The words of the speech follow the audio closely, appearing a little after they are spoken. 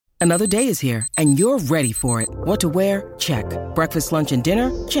Another day is here, and you're ready for it. What to wear? Check. Breakfast, lunch, and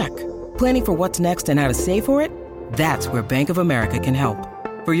dinner? Check. Planning for what's next and how to save for it? That's where Bank of America can help.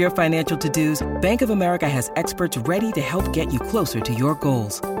 For your financial to-dos, Bank of America has experts ready to help get you closer to your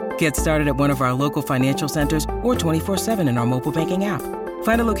goals. Get started at one of our local financial centers or 24/7 in our mobile banking app.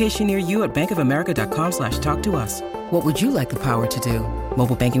 Find a location near you at bankofamerica.com/talktous. What would you like the power to do?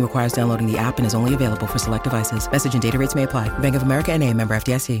 Mobile banking requires downloading the app and is only available for select devices. Message and data rates may apply. Bank of America N.A., member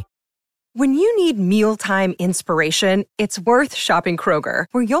FDIC. When you need mealtime inspiration, it's worth shopping Kroger,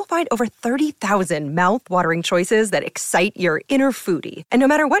 where you'll find over 30,000 mouth-watering choices that excite your inner foodie. And no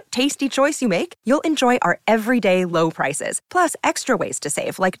matter what tasty choice you make, you'll enjoy our everyday low prices, plus extra ways to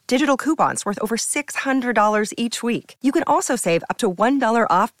save, like digital coupons worth over $600 each week. You can also save up to $1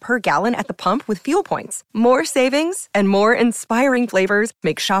 off per gallon at the pump with fuel points. More savings and more inspiring flavors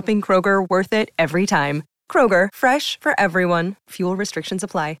make shopping Kroger worth it every time. Kroger, fresh for everyone. Fuel restrictions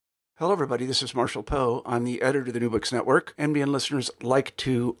apply. Hello, everybody. This is Marshall Poe. I'm the editor of the New Books Network. NBN listeners like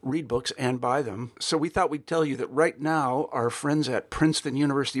to read books and buy them. So we thought we'd tell you that right now, our friends at Princeton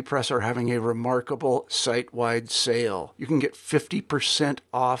University Press are having a remarkable site-wide sale. You can get 50%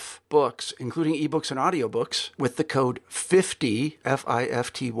 off books, including ebooks and audiobooks, with the code 50,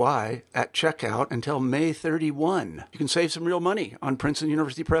 F-I-F-T-Y, at checkout until May 31. You can save some real money on Princeton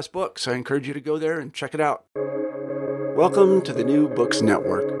University Press books. I encourage you to go there and check it out. Welcome to the New Books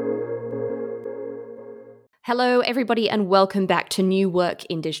Network. Hello, everybody, and welcome back to New Work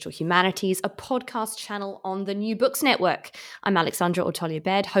in Digital Humanities, a podcast channel on the New Books Network. I'm Alexandra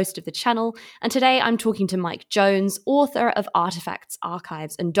Ortolja-Baird, host of the channel, and today I'm talking to Mike Jones, author of Artefacts,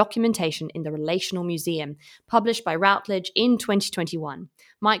 Archives, and Documentation in the Relational Museum, published by Routledge in 2021.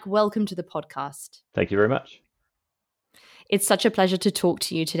 Mike, welcome to the podcast. Thank you very much. It's such a pleasure to talk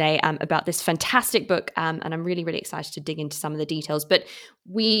to you today about this fantastic book, and I'm really, really excited to dig into some of the details. But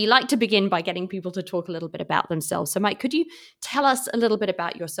we like to begin by getting people to talk a little bit about themselves. So, Mike, could you tell us a little bit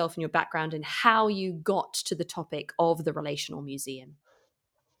about yourself and your background and how you got to the topic of the Relational Museum?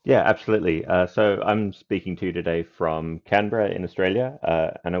 Yeah, absolutely. So I'm speaking to you today from Canberra in Australia,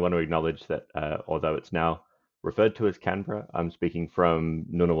 and I want to acknowledge that although it's now referred to as Canberra, I'm speaking from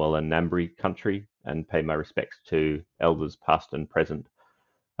Ngunnawal and Ngambri country and pay my respects to elders past and present.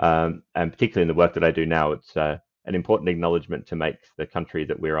 And particularly in the work that I do now, it's an important acknowledgement to make the country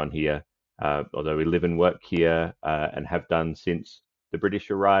that we're on here, although we live and work here and have done since the British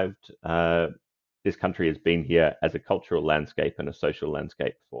arrived. This country has been here as a cultural landscape and a social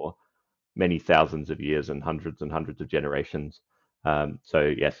landscape for many thousands of years and hundreds of generations.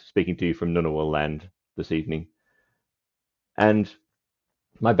 So yes, speaking to you from Ngunnawal land this evening. And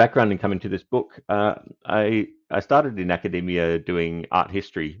my background in coming to this book, I started in academia doing art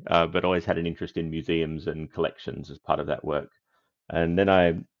history, but always had an interest in museums and collections as part of that work. And then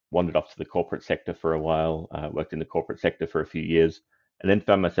I wandered off to the corporate sector for a while, worked in the corporate sector for a few years, and then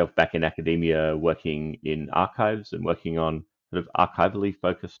found myself back in academia working in archives and working on sort of archivally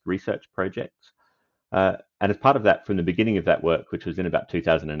focused research projects. And as part of that, from the beginning of that work, which was in about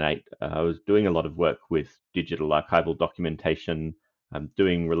 2008, I was doing a lot of work with digital archival documentation,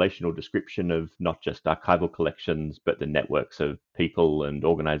 doing relational description of not just archival collections, but the networks of people and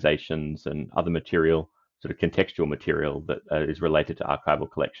organizations and other material, sort of contextual material that is related to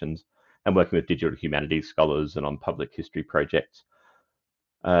archival collections, and working with digital humanities scholars and on public history projects.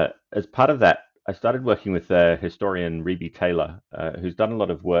 As part of that, I started working with historian Reby Taylor, who's done a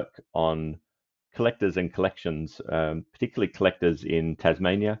lot of work on collectors and collections, particularly collectors in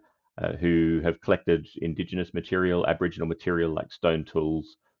Tasmania, who have collected Indigenous material, Aboriginal material like stone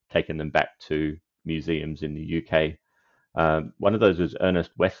tools, taken them back to museums in the UK. One of those was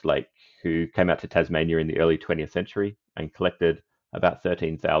Ernest Westlake, who came out to Tasmania in the early 20th century and collected about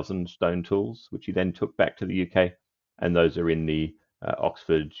 13,000 stone tools, which he then took back to the UK, and those are in the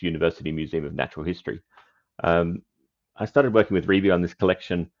Oxford University Museum of Natural History. I started working with Reby on this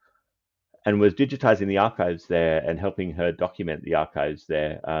collection and was digitizing the archives there and helping her document the archives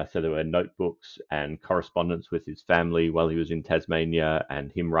there. So there were notebooks and correspondence with his family while he was in Tasmania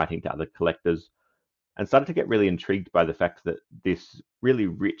and him writing to other collectors, and started to get really intrigued by the fact that this really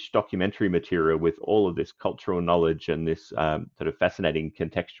rich documentary material with all of this cultural knowledge and this sort of fascinating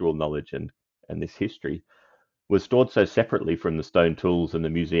contextual knowledge and this history was stored so separately from the stone tools and the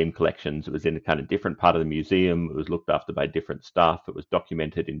museum collections. It was in a kind of different part of the museum. It was looked after by different staff. It was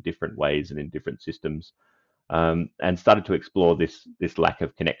documented in different ways and in different systems, and started to explore this lack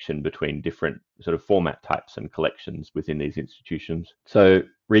of connection between different sort of format types and collections within these institutions. So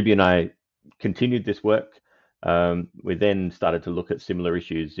Reby and I continued this work. We then started to look at similar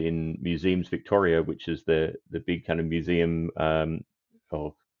issues in Museums Victoria, which is the big kind of museum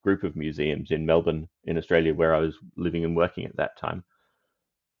or group of museums in Melbourne, in Australia, where I was living and working at that time,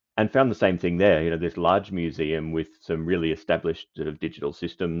 and found the same thing there. This large museum with some really established sort of digital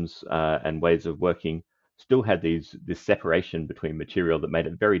systems and ways of working still had this separation between material that made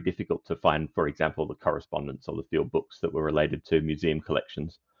it very difficult to find, for example, the correspondence or the field books that were related to museum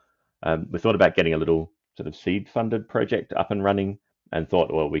collections. We thought about getting a little sort of seed-funded project up and running, and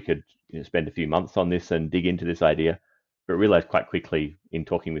thought, well, we could spend a few months on this and dig into this idea, but realized quite quickly in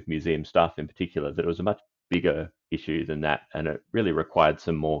talking with museum staff in particular that it was a much bigger issue than that, and it really required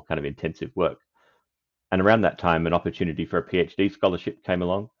some more kind of intensive work. And around that time, an opportunity for a PhD scholarship came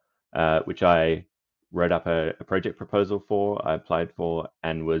along, which I wrote up a project proposal for. I applied for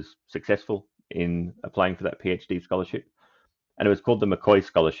and was successful in applying for that PhD scholarship. And it was called the McCoy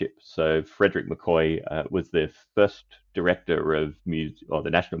Scholarship. So Frederick McCoy was the first director of the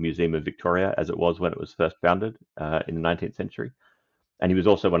National Museum of Victoria, as it was when it was first founded in the 19th century. And he was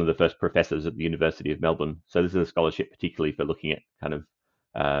also one of the first professors at the University of Melbourne. So this is a scholarship particularly for looking at kind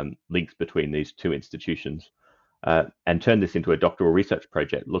of links between these two institutions, and turned this into a doctoral research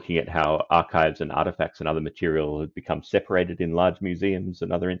project looking at how archives and artifacts and other material had become separated in large museums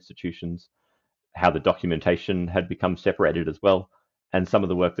and other institutions, how the documentation had become separated as well, and some of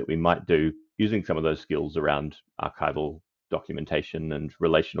the work that we might do using some of those skills around archival documentation and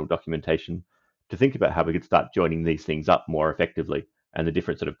relational documentation to think about how we could start joining these things up more effectively, and the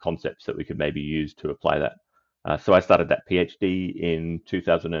different sort of concepts that we could maybe use to apply that. So I started that PhD in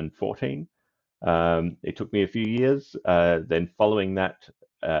 2014. It took me a few years. Then following that,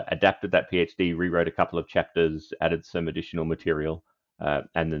 adapted that PhD, rewrote a couple of chapters, added some additional material,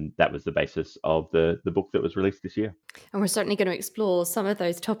 and then that was the basis of the book that was released this year. And we're certainly going to explore some of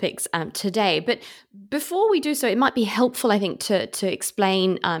those topics today. But before we do so, it might be helpful, I think, to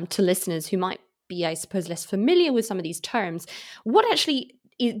explain to listeners who might be, I suppose, less familiar with some of these terms, what actually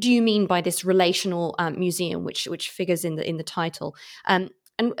do you mean by this relational museum, which figures in the title? And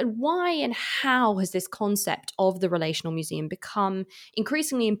why and how has this concept of the relational museum become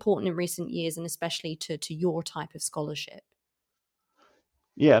increasingly important in recent years, and especially to your type of scholarship?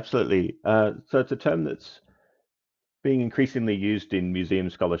 Yeah, absolutely. So it's a term that's being increasingly used in museum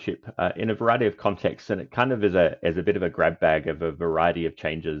scholarship in a variety of contexts, and it kind of is a bit of a grab bag of a variety of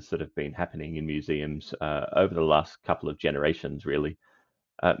changes that have been happening in museums over the last couple of generations, really.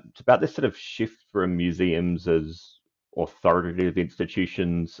 It's about this sort of shift from museums as authoritative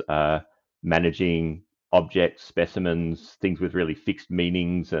institutions, managing objects, specimens, things with really fixed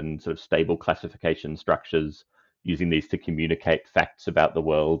meanings and sort of stable classification structures, using these to communicate facts about the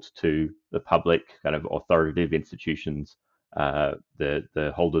world to the public, kind of authoritative institutions,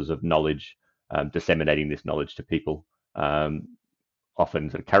 the holders of knowledge, disseminating this knowledge to people, often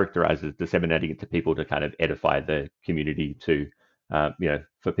sort of characterized as disseminating it to people to kind of edify the community, to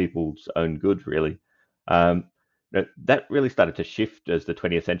for people's own good, really. That really started to shift as the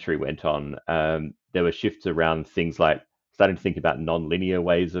 20th century went on. There were shifts around things like starting to think about non-linear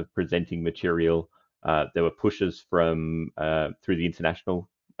ways of presenting material. There were pushes from through the international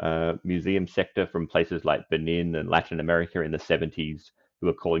museum sector from places like Benin and Latin America in the 70s, who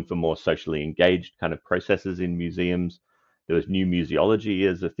were calling for more socially engaged kind of processes in museums. There was new museology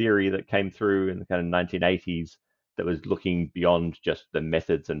as a theory that came through in the kind of 1980s that was looking beyond just the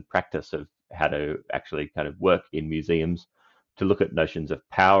methods and practice of how to actually kind of work in museums, to look at notions of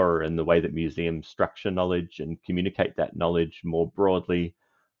power and the way that museums structure knowledge and communicate that knowledge more broadly.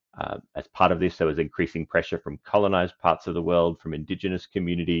 As part of this, there was increasing pressure from colonized parts of the world, from indigenous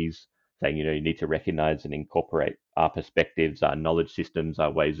communities, saying, you need to recognize and incorporate our perspectives, our knowledge systems,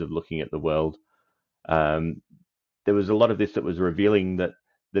 our ways of looking at the world. There was a lot of this that was revealing that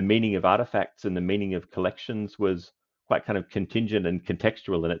the meaning of artifacts and the meaning of collections was quite kind of contingent and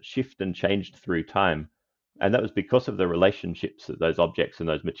contextual, and it shifted and changed through time. And that was because of the relationships that those objects and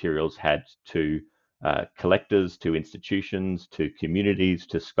those materials had to collectors, to institutions, to communities,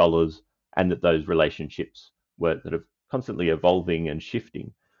 to scholars, and that those relationships were sort of constantly evolving and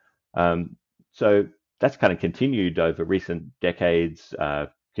shifting. So that's kind of continued over recent decades,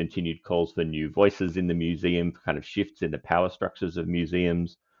 continued calls for new voices in the museum, kind of shifts in the power structures of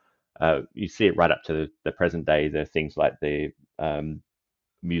museums. You see it right up to the present day. There are things like the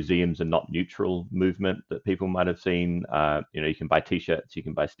museums are not neutral movement that people might have seen. You can buy T-shirts, you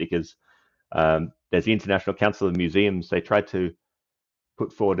can buy stickers. There's the International Council of Museums. They tried to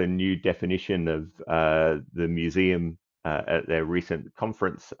put forward a new definition of the museum at their recent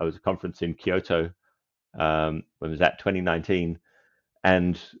conference. It was a conference in Kyoto. When was that? 2019.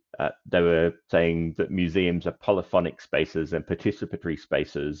 And they were saying that museums are polyphonic spaces and participatory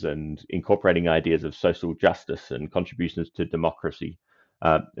spaces, and incorporating ideas of social justice and contributions to democracy.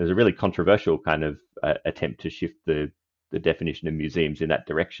 It was a really controversial kind of attempt to shift the definition of museums in that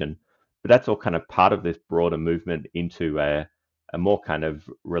direction. But that's all kind of part of this broader movement into a more kind of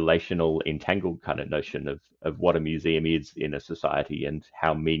relational, entangled kind of notion of what a museum is in a society and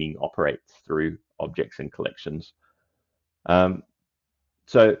how meaning operates through objects and collections.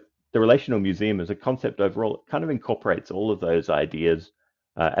 So the relational museum as a concept overall, it kind of incorporates all of those ideas.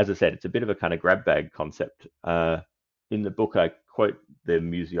 As I said, it's a bit of a kind of grab bag concept. In the book, I quote the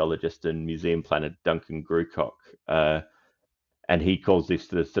museologist and museum planner Duncan Grucock, and he calls this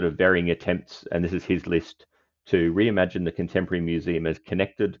the sort of varying attempts, and this is his list, to reimagine the contemporary museum as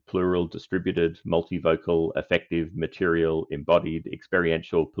connected, plural, distributed, multivocal, effective, material, embodied,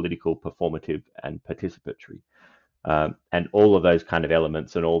 experiential, political, performative, and participatory. And all of those kind of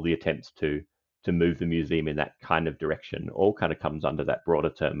elements and all the attempts to move the museum in that kind of direction all kind of comes under that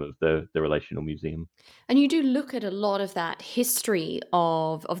broader term of the relational museum. And you do look at a lot of that history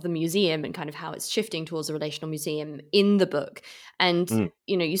of the museum and kind of how it's shifting towards a relational museum in the book. And,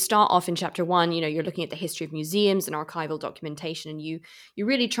 you start off in chapter 1, you're looking at the history of museums and archival documentation, and you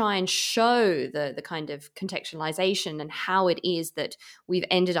really try and show the kind of contextualization and how it is that we've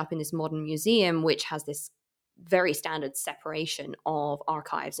ended up in this modern museum, which has this very standard separation of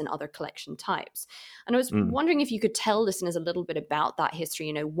archives and other collection types. And I was wondering if you could tell listeners a little bit about that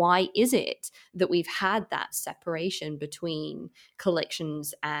history. Why is it that we've had that separation between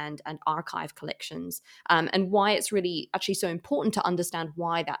collections and archive collections, and why it's really actually so important to understand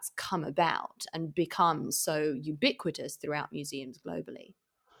why that's come about and become so ubiquitous throughout museums globally?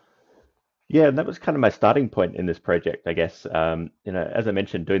 Yeah, and that was kind of my starting point in this project, I guess. As I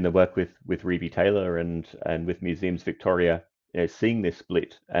mentioned, doing the work with Reeve Taylor and with Museums Victoria, seeing this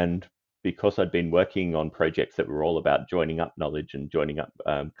split, and because I'd been working on projects that were all about joining up knowledge and joining up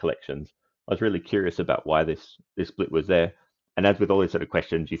collections, I was really curious about why this split was there. And as with all these sort of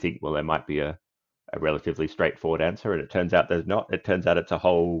questions, you think, well, there might be a relatively straightforward answer, and it turns out there's not. It turns out it's a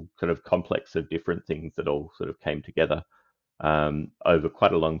whole kind of complex of different things that all sort of came together over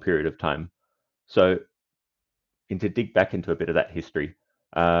quite a long period of time. So, and to dig back into a bit of that history,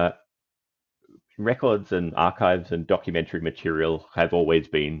 records and archives and documentary material have always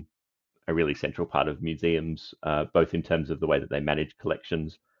been a really central part of museums, both in terms of the way that they manage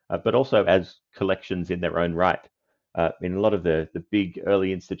collections, but also as collections in their own right. In a lot of the big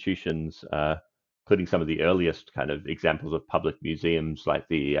early institutions, including some of the earliest kind of examples of public museums like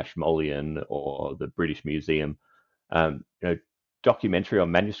the Ashmolean or the British Museum, um, you know, documentary or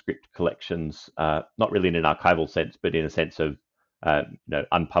manuscript collections, not really in an archival sense, but in a sense of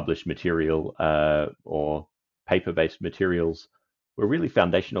unpublished material or paper-based materials, were really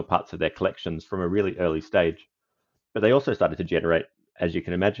foundational parts of their collections from a really early stage. But they also started to generate, as you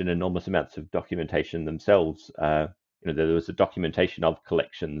can imagine, enormous amounts of documentation themselves. There was a documentation of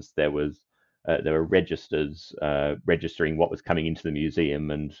collections. There were registers registering what was coming into the museum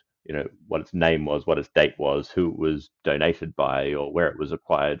and what its name was, what its date was, who it was donated by, or where it was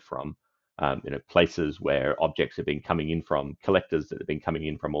acquired from. Places where objects have been coming in from, collectors that have been coming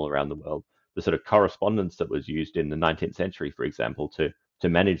in from all around the world. The sort of correspondence that was used in the 19th century, for example, to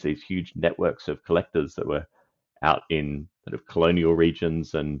manage these huge networks of collectors that were out in sort of colonial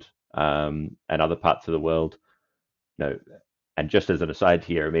regions and other parts of the world. And just as an aside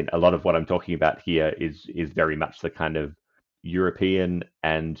here, I mean, a lot of what I'm talking about here is very much the kind of European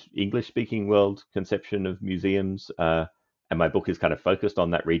and English-speaking world conception of museums. And my book is kind of focused on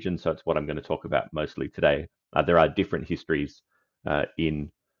that region, so it's what I'm going to talk about mostly today. There are different histories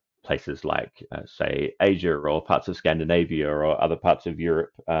in places like, say, Asia or parts of Scandinavia or other parts of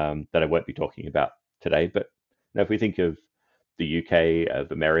Europe that I won't be talking about today. But if we think of the UK,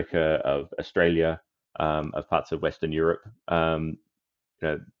 of America, of Australia, of parts of Western Europe,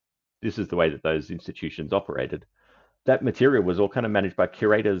 this is the way that those institutions operated. That material was all kind of managed by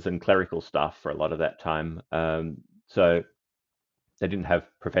curators and clerical staff for a lot of that time. So they didn't have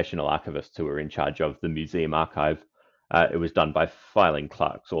professional archivists who were in charge of the museum archive. It was done by filing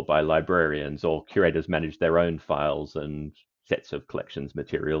clerks or by librarians, or curators managed their own files and sets of collections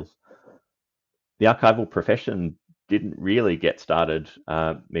materials. The archival profession didn't really get started.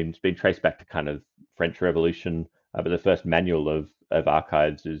 It's been traced back to kind of French Revolution, but the first manual of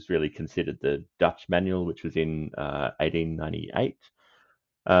archives is really considered the Dutch manual, which was in 1898.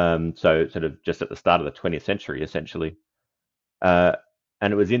 So sort of just at the start of the 20th century, essentially.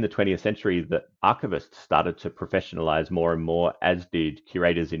 And it was in the 20th century that archivists started to professionalize more and more, as did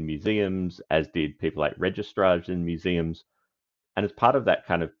curators in museums, as did people like registrars in museums. And as part of that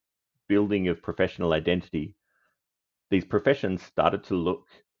kind of building of professional identity, these professions started to look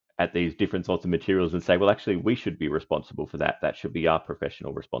at these different sorts of materials and say, well, actually, we should be responsible for that. That should be our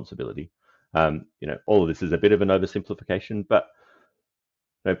professional responsibility. All of this is a bit of an oversimplification, but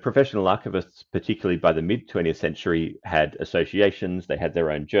professional archivists, particularly by the mid 20th century, had associations, they had their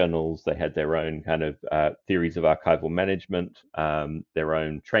own journals, they had their own kind of theories of archival management, their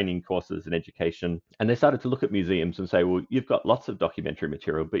own training courses and education. And they started to look at museums and say, well, you've got lots of documentary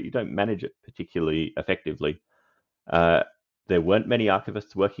material, but you don't manage it particularly effectively. There weren't many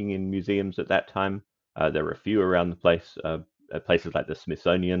archivists working in museums at that time. There were a few around the place, places like the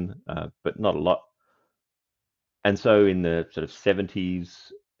Smithsonian, but not a lot. And so in the sort of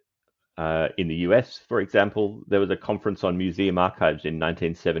 70s, in the US, for example, there was a conference on museum archives in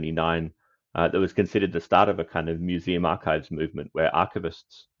 1979 that was considered the start of a kind of museum archives movement where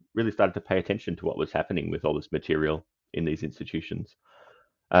archivists really started to pay attention to what was happening with all this material in these institutions.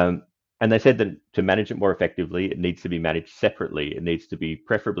 And they said that to manage it more effectively, it needs to be managed separately. It needs to be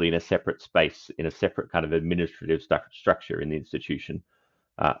preferably in a separate space, in a separate kind of administrative structure in the institution.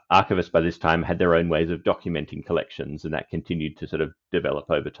 Archivists by this time had their own ways of documenting collections, and that continued to sort of develop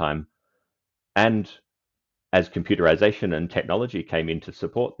over time. And as computerization and technology came in to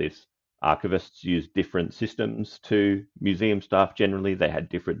support this, archivists used different systems to museum staff generally. They had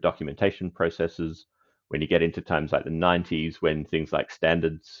different documentation processes. When you get into times like the 90s, when things like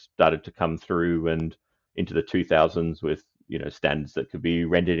standards started to come through, and into the 2000s with standards that could be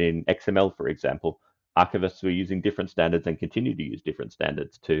rendered in XML, for example, archivists were using different standards and continue to use different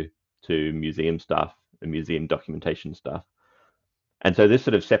standards to museum staff and museum documentation staff. And so this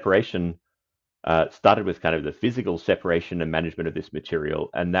sort of separation started with kind of the physical separation and management of this material,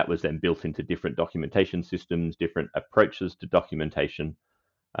 and that was then built into different documentation systems, different approaches to documentation.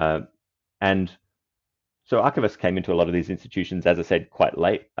 And so archivists came into a lot of these institutions, as I said, quite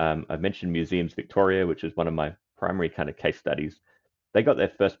late. I've mentioned Museums Victoria, which is one of my primary kind of case studies. They got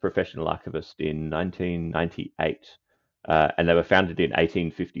their first professional archivist in 1998, and they were founded in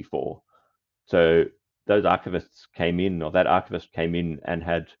 1854. So those archivists came in, or that archivist came in and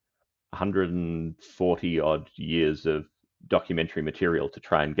had 140 odd years of documentary material to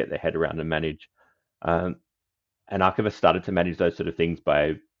try and get their head around and manage. And archivists started to manage those sort of things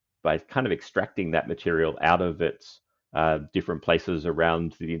by kind of extracting that material out of its different places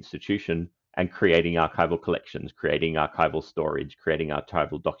around the institution and creating archival collections, creating archival storage, creating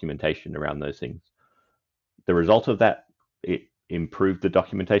archival documentation around those things. The result of that, it improved the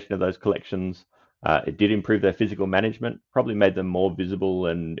documentation of those collections. It did improve their physical management, probably made them more visible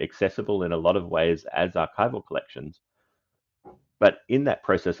and accessible in a lot of ways as archival collections. But in that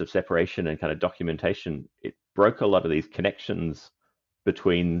process of separation and kind of documentation, it broke a lot of these connections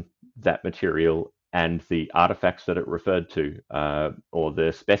between that material and the artifacts that it referred to, or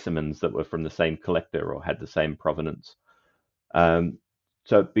the specimens that were from the same collector or had the same provenance.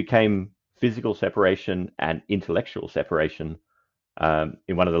 So it became physical separation and intellectual separation.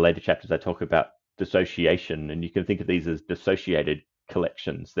 In one of the later chapters, I talk about dissociation, and you can think of these as dissociated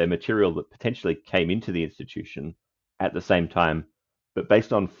collections. They're material that potentially came into the institution at the same time, but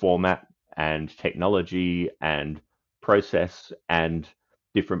based on format and technology and process and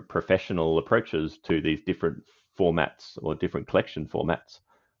different professional approaches to these different formats or different collection formats,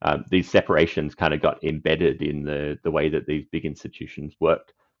 these separations kind of got embedded in the way that these big institutions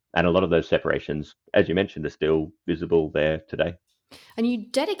worked. And a lot of those separations, as you mentioned, are still visible there today. And you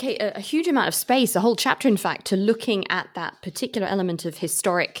dedicate a huge amount of space, a whole chapter, in fact, to looking at that particular element of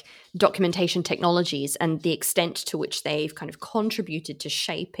historic documentation technologies and the extent to which they've kind of contributed to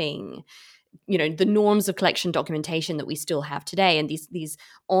shaping, the norms of collection documentation that we still have today, and these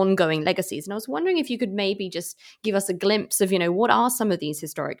ongoing legacies. And I was wondering if you could maybe just give us a glimpse of, what are some of these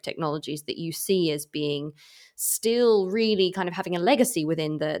historic technologies that you see as being still really kind of having a legacy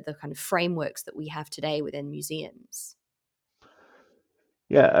within the kind of frameworks that we have today within museums?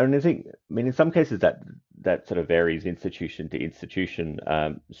 Yeah, and I think, in some cases that sort of varies institution to institution.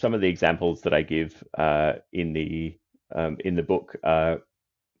 Some of the examples that I give in the book,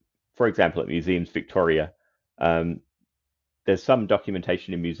 for example, at Museums Victoria, there's some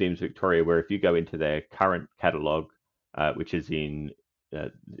documentation in Museums Victoria where if you go into their current catalogue, which is in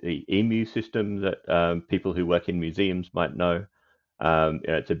the EMU system that people who work in museums might know.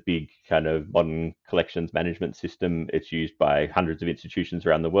 It's a big kind of modern collections management system. It's used by hundreds of institutions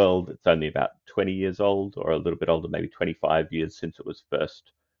around the world. It's only about 20 years old, or a little bit older, maybe 25 years since it was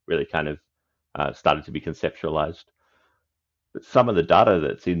first really kind of started to be conceptualized. But some of the data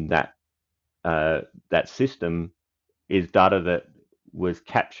that's in that system is data that was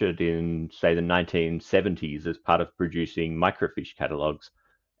captured in, say, the 1970s as part of producing microfiche catalogs.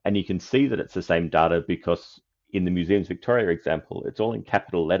 And you can see that it's the same data because in the Museums Victoria example, it's all in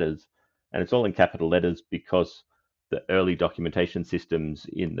capital letters. And it's all in capital letters because the early documentation systems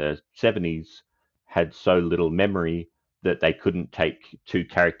in the 70s had so little memory that they couldn't take two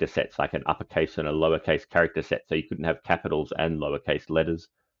character sets, like an uppercase and a lowercase character set. So you couldn't have capitals and lowercase letters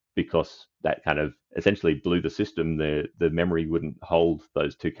because that kind of essentially blew the system. The memory wouldn't hold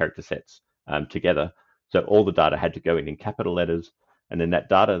those two character sets together. So all the data had to go in capital letters. And then that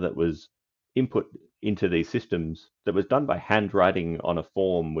data that was input into these systems that was done by handwriting on a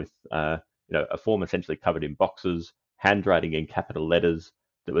form with a form essentially covered in boxes, handwriting in capital letters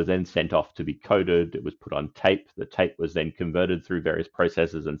that was then sent off to be coded. It was put on tape. The tape was then converted through various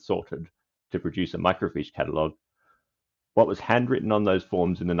processes and sorted to produce a microfiche catalog. What was handwritten on those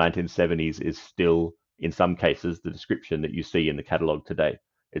forms in the 1970s is still, in some cases, the description that you see in the catalog today.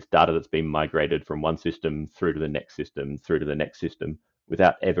 It's data that's been migrated from one system through to the next system, through to the next system,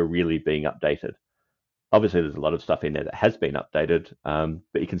 without ever really being updated. Obviously, there's a lot of stuff in there that has been updated,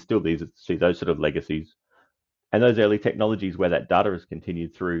 but you can still see those sort of legacies. And those early technologies where that data has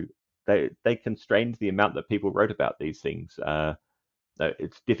continued through, they constrained the amount that people wrote about these things.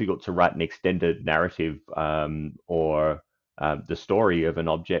 It's difficult to write an extended narrative or the story of an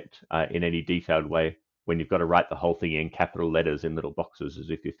object in any detailed way when you've got to write the whole thing in capital letters in little boxes as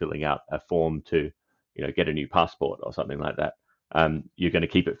if you're filling out a form to get a new passport or something like that. You're going to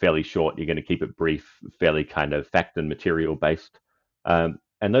keep it fairly short. You're going to keep it brief, fairly kind of fact and material based.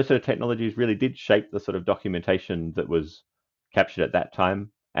 And those sort of technologies really did shape the sort of documentation that was captured at that time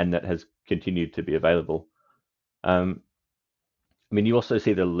and that has continued to be available. You also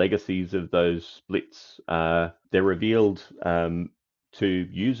see the legacies of those splits. They're revealed to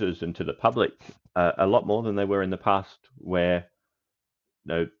users and to the public a lot more than they were in the past, where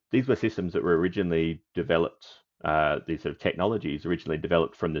these were systems that were originally developed, these sort of technologies originally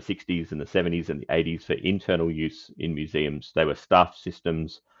developed from the 60s and the 70s and the 80s for internal use in museums. They were staff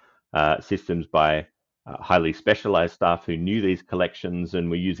systems, systems by highly specialized staff who knew these collections and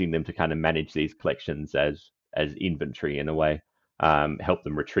were using them to kind of manage these collections as inventory in a way, help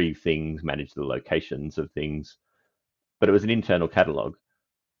them retrieve things, manage the locations of things. But it was an internal catalog.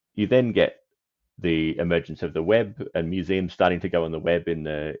 You then get the emergence of the web and museums starting to go on the web in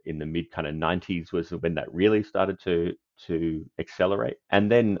the mid kind of 90s was when that really started to accelerate.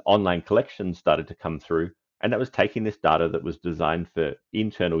 And then online collections started to come through, and that was taking this data that was designed for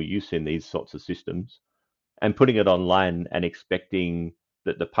internal use in these sorts of systems and putting it online and expecting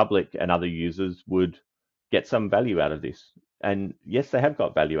that the public and other users would get some value out of this. And yes, they have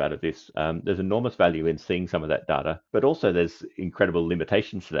got value out of this. There's enormous value in seeing some of that data, but also there's incredible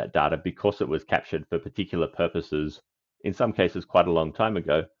limitations to that data because it was captured for particular purposes, in some cases quite a long time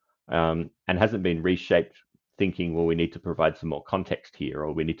ago, and hasn't been reshaped thinking, well, we need to provide some more context here,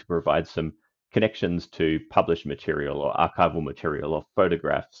 or we need to provide some connections to published material or archival material or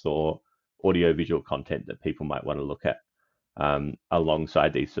photographs or audiovisual content that people might want to look at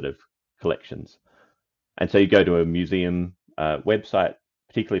alongside these sort of collections. And so you go to a museum website,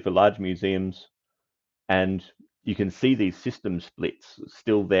 particularly for large museums, and you can see these system splits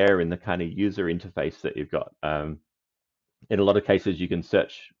still there in the kind of user interface that you've got. In a lot of cases, you can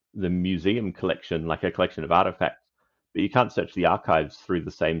search the museum collection, like a collection of artifacts, but you can't search the archives through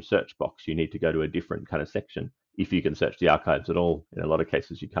the same search box. You need to go to a different kind of section if you can search the archives at all. In a lot of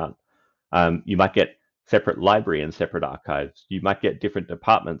cases, you can't. You might get separate library and separate archives. You might get different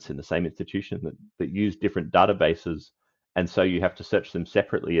departments in the same institution that use different databases, and so you have to search them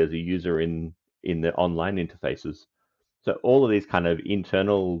separately as a user in the online interfaces. So all of these kind of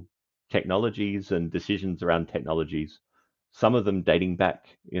internal technologies and decisions around technologies, some of them dating back,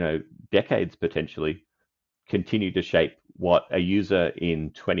 decades potentially, continue to shape what a user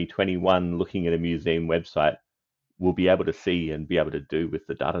in 2021 looking at a museum website will be able to see and be able to do with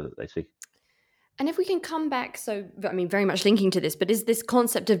the data that they see. And if we can come back, so, very much linking to this, but is this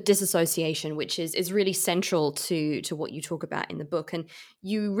concept of disassociation, which is really central to what you talk about in the book. And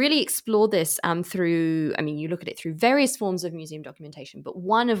you really explore this through, you look at it through various forms of museum documentation, but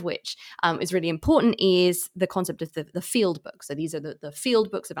one of which is really important is the concept of the field book. So these are the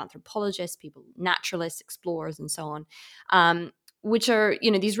field books of anthropologists, people, naturalists, explorers, and so on. Which are,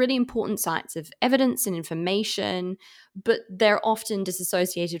 these really important sites of evidence and information, but they're often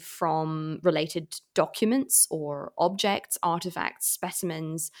disassociated from related documents or objects, artifacts,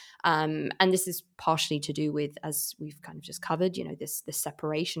 specimens. And this is partially to do with, as we've kind of just covered, this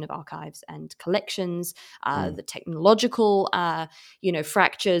separation of archives and collections, the technological,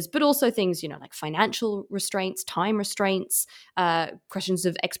 fractures, but also things, like financial restraints, time restraints, questions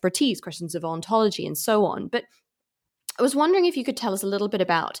of expertise, questions of ontology, and so on. But I was wondering if you could tell us a little bit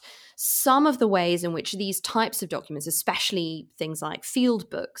about some of the ways in which these types of documents, especially things like field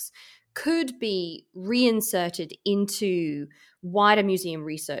books, could be reinserted into wider museum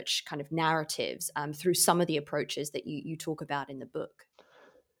research kind of narratives through some of the approaches that you talk about in the book.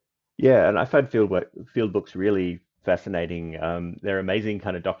 Yeah, and I find field books really fascinating. They're amazing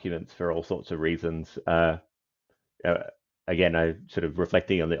kind of documents for all sorts of reasons. Uh, Again, I sort of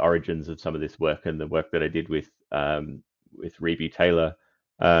reflecting on the origins of some of this work and the work that I did with Reby Taylor.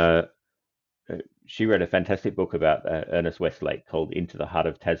 Uh, she wrote a fantastic book about Ernest Westlake called Into the Heart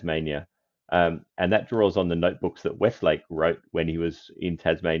of Tasmania. And that draws on the notebooks that Westlake wrote when he was in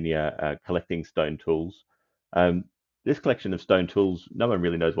Tasmania collecting stone tools. Um, this collection of stone tools, no one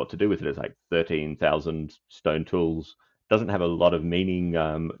really knows what to do with it. It's like 13,000 stone tools. Doesn't have a lot of meaning,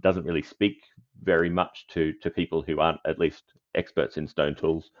 doesn't really speak very much to people who aren't at least experts in stone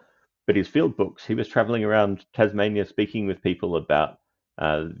tools. But his field books, he was traveling around Tasmania speaking with people about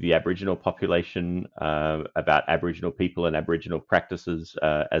the Aboriginal population, about Aboriginal people and Aboriginal practices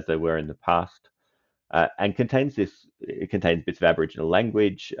as they were in the past, and it contains bits of Aboriginal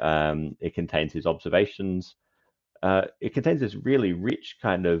language. It contains his observations. It contains this really rich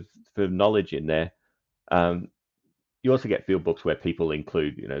kind of knowledge in there. Um, you also get field books where people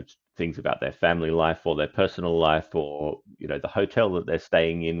include, things about their family life or their personal life, or the hotel that they're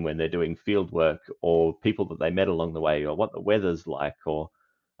staying in when they're doing field work, or people that they met along the way, or what the weather's like, or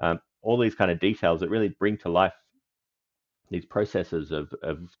all these kind of details that really bring to life these processes of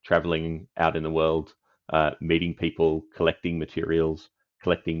traveling out in the world, meeting people, collecting materials,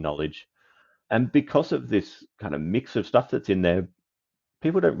 collecting knowledge. And because of this kind of mix of stuff that's in there,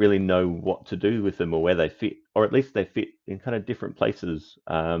 people don't really know what to do with them or where they fit, or at least they fit in kind of different places,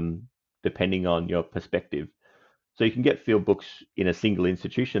 depending on your perspective. So you can get field books in a single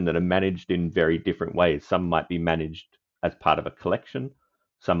institution that are managed in very different ways. Some might be managed as part of a collection.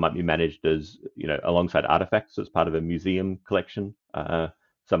 Some might be managed as, alongside artifacts as part of a museum collection.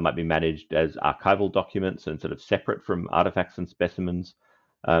 Some might be managed as archival documents and sort of separate from artifacts and specimens.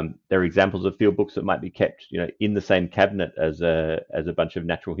 There are examples of field books that might be kept, in the same cabinet as a bunch of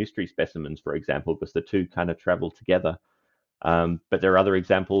natural history specimens, for example, because the two kind of travel together. But there are other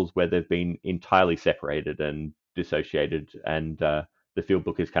examples where they've been entirely separated and dissociated, and the field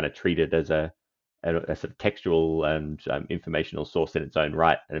book is kind of treated as a sort of textual and informational source in its own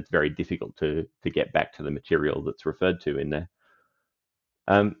right, and it's very difficult to get back to the material that's referred to in there.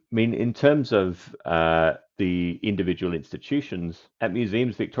 I mean, in terms of the individual institutions, at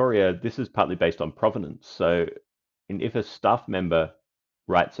Museums Victoria, this is partly based on provenance. So if a staff member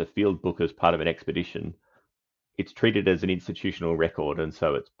writes a field book as part of an expedition, it's treated as an institutional record, and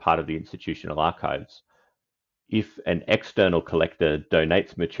so it's part of the institutional archives. If an external collector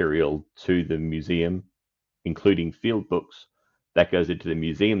donates material to the museum, including field books, that goes into the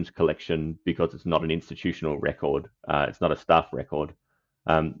museum's collection because it's not an institutional record. It's not a staff record.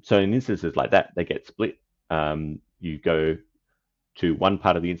 So in instances like that, they get split. You go to one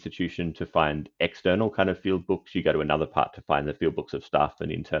part of the institution to find external kind of field books. You go to another part to find the field books of staff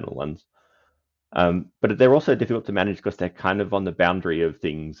and internal ones. But they're also difficult to manage because they're kind of on the boundary of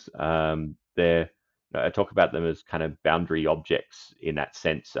things. I talk about them as kind of boundary objects in that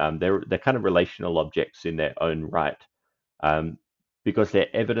sense. They're kind of relational objects in their own right, because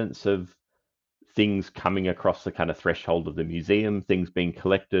they're evidence of things coming across the kind of threshold of the museum, things being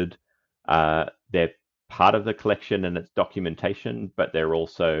collected. They're part of the collection and its documentation, but they're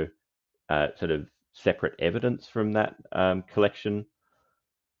also sort of separate evidence from that collection.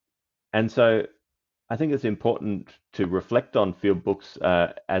 And so I think it's important to reflect on field books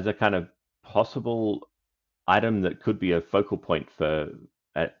as a kind of possible item that could be a focal point for,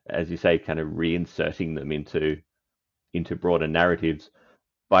 as you say, kind of reinserting them into broader narratives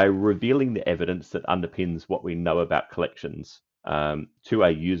by revealing the evidence that underpins what we know about collections to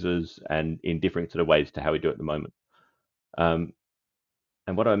our users and in different sort of ways to how we do it at the moment. And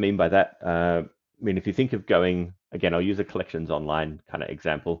what do I mean by that? I mean, if you think of going, again, I'll use a collections online kind of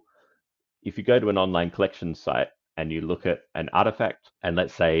example. If you go to an online collection site and you look at an artifact, and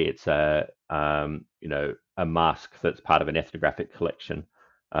let's say it's a mask that's part of an ethnographic collection,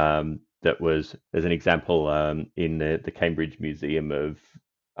 there's an example in the Cambridge Museum of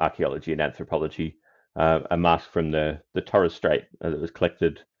Archaeology and Anthropology, a mask from the Torres Strait that was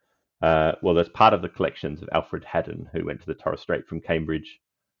collected. That's part of the collections of Alfred Haddon, who went to the Torres Strait from Cambridge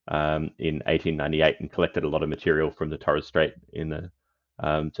in 1898 and collected a lot of material from the Torres Strait in the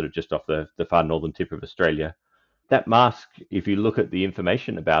sort of just off the far northern tip of Australia. That mask, if you look at the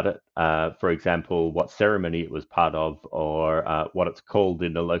information about it, for example, what ceremony it was part of, or what it's called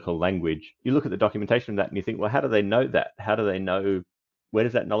in the local language, you look at the documentation of that and you think, well, how do they know that? How do they know, where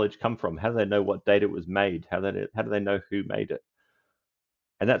does that knowledge come from? How do they know what date it was made? How do they know who made it?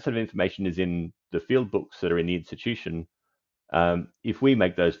 And that sort of information is in the field books that are in the institution. If we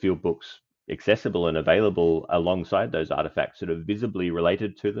make those field books accessible and available alongside those artifacts that are visibly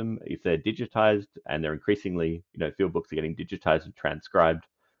related to them, if they're digitized, and they're increasingly, field books are getting digitized and transcribed,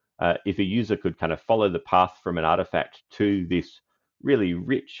 if a user could kind of follow the path from an artifact to this really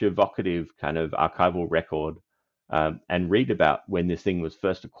rich, evocative kind of archival record, and read about when this thing was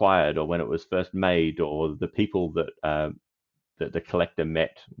first acquired, or when it was first made, or the people that the collector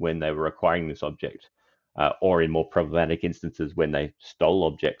met when they were acquiring this object, or in more problematic instances when they stole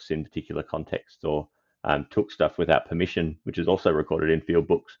objects in particular contexts, or took stuff without permission, which is also recorded in field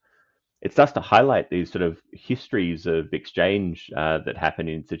books. It starts to highlight these sort of histories of exchange that happen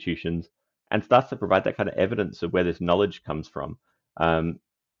in institutions, and starts to provide that kind of evidence of where this knowledge comes from. And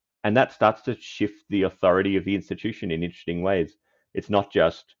that starts to shift the authority of the institution in interesting ways. It's not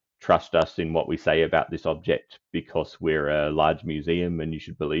just trust us in what we say about this object because we're a large museum and you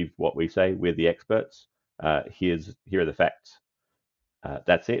should believe what we say. We're the experts. Here are the facts.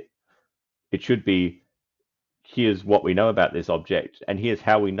 That's it. It should be, here's what we know about this object, and here's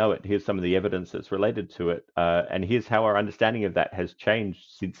how we know it. Here's some of the evidence that's related to it, and here's how our understanding of that has changed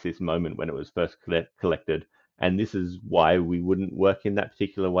since this moment when it was first collected. And this is why we wouldn't work in that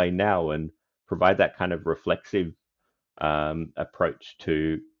particular way now, and provide that kind of reflexive approach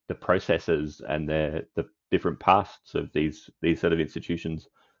to the processes and the different pasts of these sort of institutions.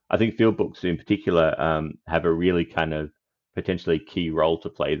 I think field books in particular have a really kind of potentially key role to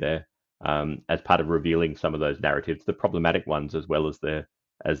play there, as part of revealing some of those narratives, the problematic ones as well as the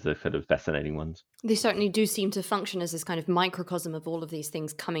sort of fascinating ones. They certainly do seem to function as this kind of microcosm of all of these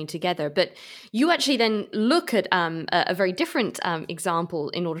things coming together. But you actually then look at a very different example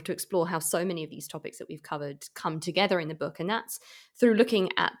in order to explore how so many of these topics that we've covered come together in the book. And that's through looking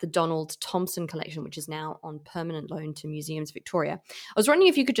at the Donald Thompson collection, which is now on permanent loan to Museums Victoria. I was wondering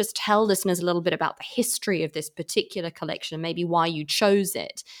if you could just tell listeners a little bit about the history of this particular collection, and maybe why you chose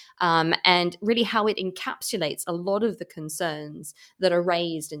it, and really how it encapsulates a lot of the concerns that are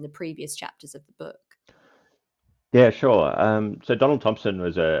raised in the previous chapters of the book. Yeah, sure. So Donald Thompson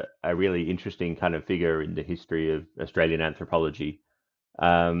was a really interesting kind of figure in the history of Australian anthropology.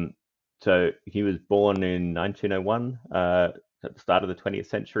 So he was born in 1901, at the start of the 20th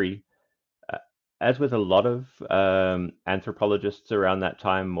century. As with a lot of anthropologists around that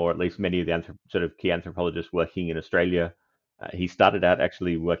time, or at least many of the sort of key anthropologists working in Australia, he started out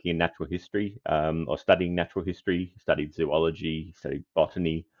actually working in natural history, or studying natural history. He studied zoology, he studied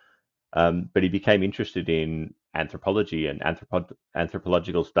botany, but he became interested in anthropology and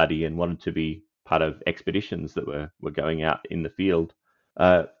anthropological study, and wanted to be part of expeditions that were going out in the field.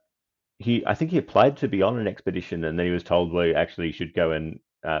 I think he applied to be on an expedition, and then he was told, well, actually you should go and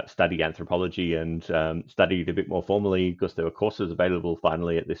study anthropology, and study it a bit more formally because there were courses available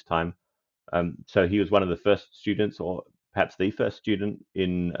finally at this time. So he was one of the first students, or perhaps the first student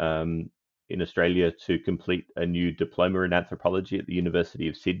in Australia to complete a new diploma in anthropology at the University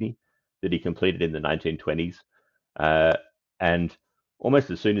of Sydney that he completed in the 1920s. And almost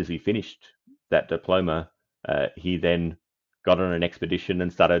as soon as he finished that diploma, he then got on an expedition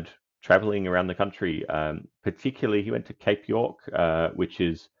and started traveling around the country. Particularly, he went to Cape York, which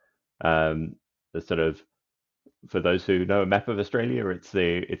is the sort of, for those who know a map of Australia, it's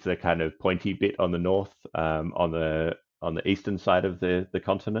the kind of pointy bit on the north, on the eastern side of the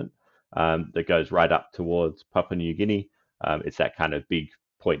continent, that goes right up towards Papua New Guinea. It's that kind of big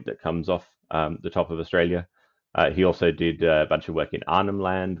point that comes off the top of Australia. He also did a bunch of work in Arnhem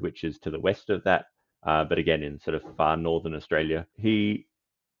Land, which is to the west of that, but again in sort of far northern Australia. He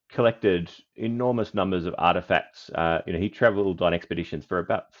collected enormous numbers of artifacts. He traveled on expeditions for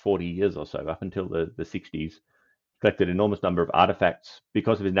about 40 years or so, up until the 60s. Collected an enormous number of artifacts.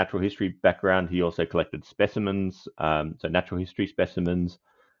 Because of his natural history background, he also collected specimens, so natural history specimens.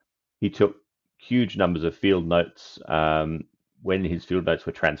 He took huge numbers of field notes. When his field notes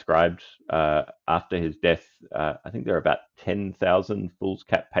were transcribed after his death, I think there are about 10,000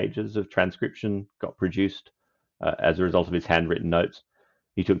 foolscap pages of transcription got produced as a result of his handwritten notes.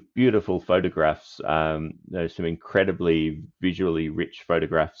 He took beautiful photographs, some incredibly visually rich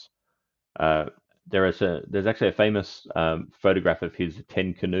photographs. There's actually a famous photograph of his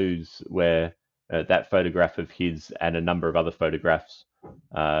 10 canoes, where that photograph of his and a number of other photographs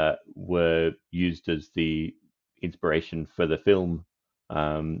were used as the inspiration for the film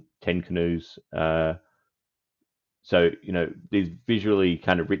 10 Canoes. So, these visually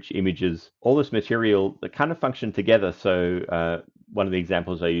kind of rich images, all this material that kind of function together. So, one of the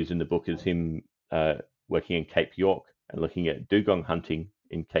examples I use in the book is him working in Cape York and looking at dugong hunting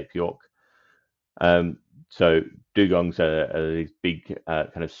in Cape York. So dugongs are these big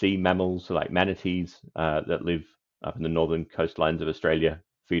kind of sea mammals like manatees that live up in the northern coastlines of Australia,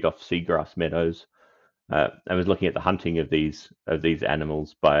 feed off seagrass meadows. I was looking at the hunting of these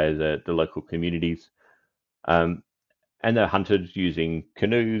animals by the local communities, and they're hunted using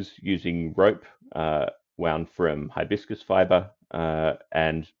canoes, using rope wound from hibiscus fiber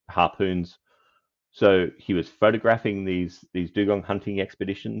and harpoons. So he was photographing these dugong hunting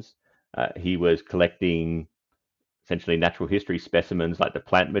expeditions. He was collecting essentially natural history specimens like the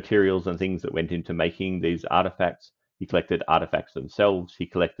plant materials and things that went into making these artifacts. He collected artifacts themselves. He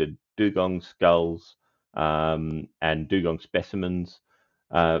collected dugong skulls and dugong specimens.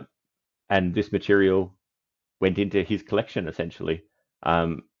 And this material went into his collection essentially,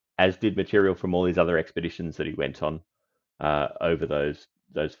 as did material from all these other expeditions that he went on over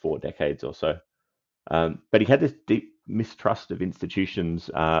those 4 decades or so. But he had this deep mistrust of institutions,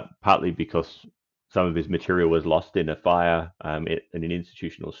 partly because some of his material was lost in a fire in an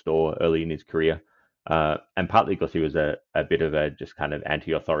institutional store early in his career, and partly because he was a bit of a just kind of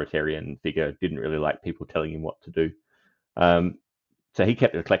anti-authoritarian figure, didn't really like people telling him what to do. So he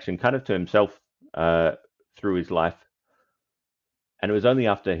kept the collection kind of to himself through his life. And it was only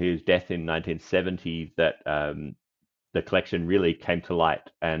after his death in 1970 that the collection really came to light,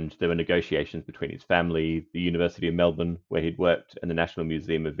 and there were negotiations between his family, the University of Melbourne, where he'd worked, and the National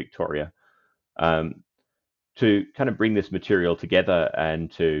Museum of Victoria, to kind of bring this material together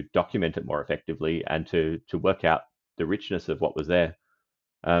and to document it more effectively and to work out the richness of what was there.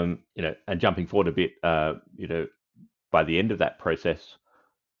 And jumping forward a bit, by the end of that process,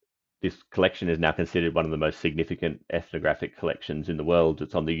 this collection is now considered one of the most significant ethnographic collections in the world.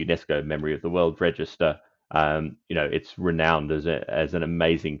 It's on the UNESCO Memory of the World Register. It's renowned as an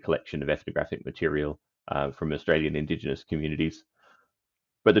amazing collection of ethnographic material from Australian Indigenous communities.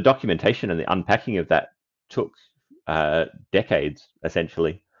 But the documentation and the unpacking of that took decades,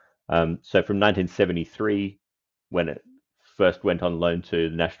 essentially. So from 1973, when it first went on loan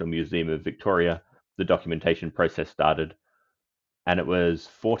to the National Museum of Victoria, the documentation process started. And it was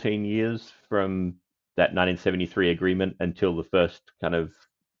 14 years from that 1973 agreement until the first kind of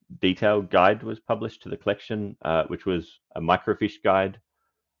detailed guide was published to the collection, which was a microfiche guide.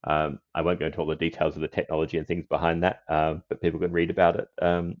 I won't go into all the details of the technology and things behind that, but people can read about it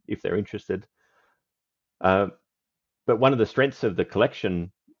if they're interested. But one of the strengths of the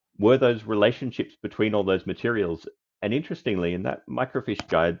collection were those relationships between all those materials. And interestingly, in that microfiche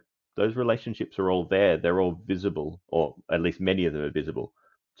guide, those relationships are all there. They're all visible, or at least many of them are visible.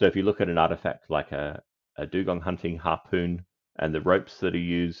 So if you look at an artifact like a dugong hunting harpoon and the ropes that are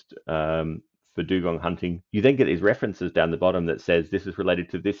used for dugong hunting, you then get these references down the bottom that says this is related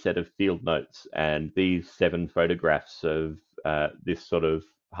to this set of field notes and these 7 photographs of this sort of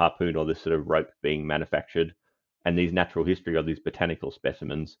harpoon or this sort of rope being manufactured, and these natural history of these botanical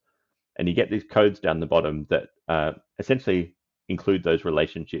specimens. And you get these codes down the bottom that essentially include those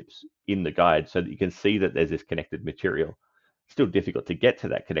relationships in the guide so that you can see that there's this connected material. It's still difficult to get to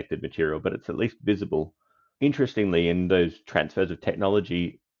that connected material, but it's at least visible. Interestingly, in those transfers of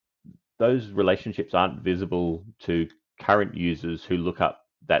technology, those relationships aren't visible to current users who look up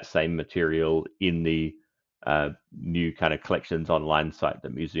that same material in the new kind of collections online site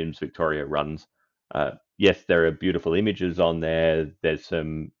that Museums Victoria runs. Yes, there are beautiful images on there. There's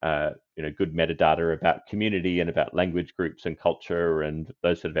some good metadata about community and about language groups and culture and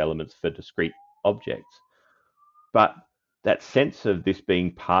those sort of elements for discrete objects. But that sense of this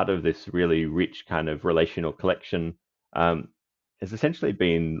being part of this really rich kind of relational collection has essentially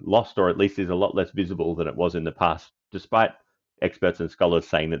been lost, or at least is a lot less visible than it was in the past, despite experts and scholars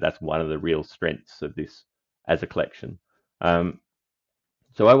saying that that's one of the real strengths of this as a collection.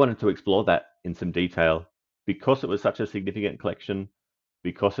 So I wanted to explore that in some detail because it was such a significant collection,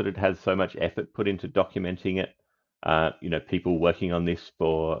 because it has so much effort put into documenting it. People working on this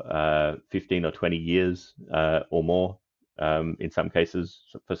for 15 or 20 years or more, in some cases,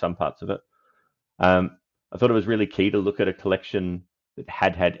 for some parts of it. I thought it was really key to look at a collection that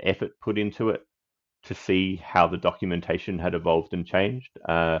had effort put into it to see how the documentation had evolved and changed.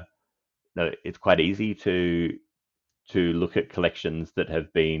 It's quite easy to look at collections that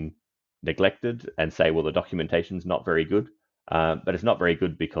have been neglected and say, well, the documentation's not very good. But it's not very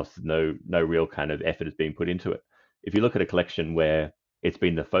good because no real kind of effort is being put into it. If you look at a collection where it's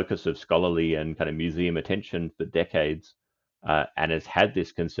been the focus of scholarly and kind of museum attention for decades, and has had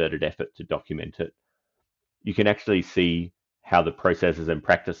this concerted effort to document it, you can actually see how the processes and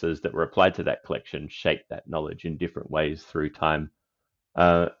practices that were applied to that collection shape that knowledge in different ways through time.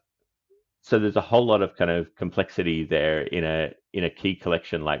 So there's a whole lot of kind of complexity there in a key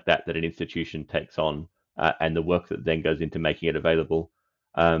collection like that an institution takes on, and the work that then goes into making it available,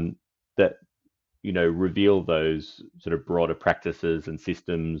 that reveal those sort of broader practices and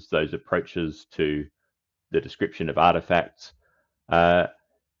systems, those approaches to the description of artifacts,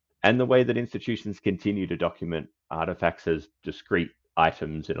 and the way that institutions continue to document artifacts as discrete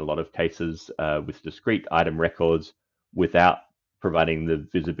items in a lot of cases, with discrete item records, without providing the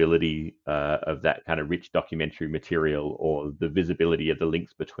visibility of that kind of rich documentary material, or the visibility of the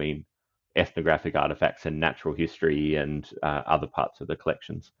links between ethnographic artifacts and natural history and other parts of the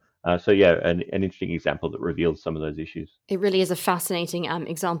collections. So yeah, an interesting example that reveals some of those issues. It really is a fascinating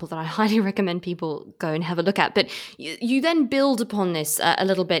example that I highly recommend people go and have a look at. But you then build upon this a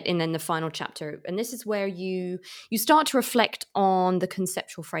little bit in then the final chapter. And this is where you start to reflect on the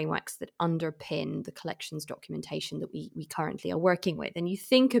conceptual frameworks that underpin the collections documentation that we currently are working with. And you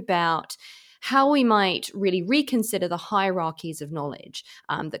think about how we might really reconsider the hierarchies of knowledge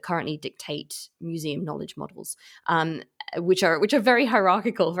that currently dictate museum knowledge models, which are very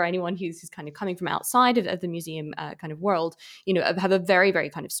hierarchical for anyone who's kind of coming from outside of the museum kind of world. Have a very, very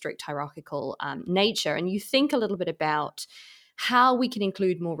kind of strict hierarchical nature. And you think a little bit about how we can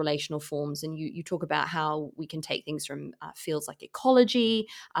include more relational forms. And you talk about how we can take things from fields like ecology,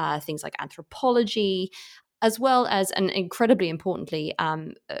 things like anthropology, as well as, and incredibly importantly,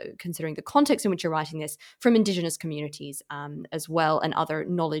 considering the context in which you're writing this, from Indigenous communities as well, and other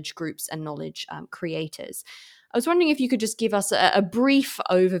knowledge groups and knowledge creators. I was wondering if you could just give us a brief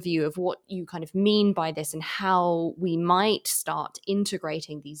overview of what you kind of mean by this, and how we might start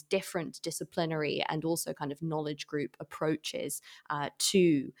integrating these different disciplinary and also kind of knowledge group approaches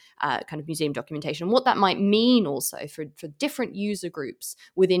to kind of museum documentation, and what that might mean also for different user groups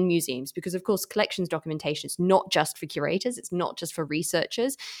within museums. Because of course, collections documentation is not just for curators, it's not just for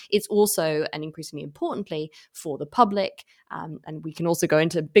researchers, it's also, and increasingly importantly, for the public. And we can also go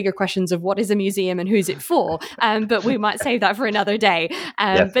into bigger questions of what is a museum and who's it for, but we might save that for another day.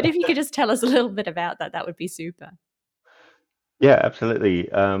 Yes. But if you could just tell us a little bit about that, that would be super. Yeah, absolutely.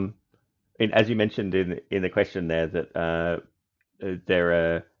 And as you mentioned in the question there, that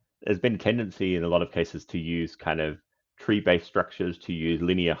there's been a tendency in a lot of cases to use kind of tree-based structures, to use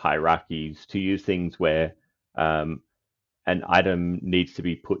linear hierarchies, to use things where an item needs to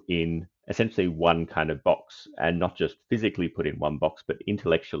be put in essentially one kind of box, and not just physically put in one box, but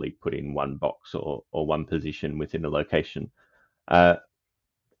intellectually put in one box or one position within a location. And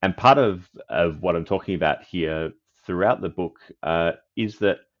part of what I'm talking about here throughout the book is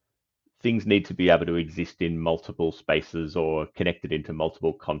that things need to be able to exist in multiple spaces or connected into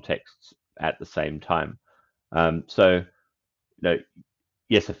multiple contexts at the same time. So,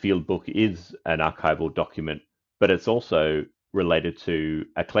 yes, a field book is an archival document, but it's also related to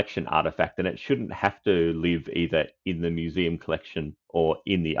a collection artifact, and it shouldn't have to live either in the museum collection or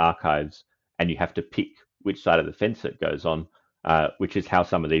in the archives, and you have to pick which side of the fence it goes on, which is how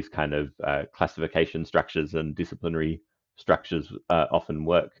some of these kind of classification structures and disciplinary structures often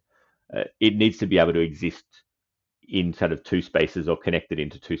work. It needs to be able to exist in sort of two spaces or connected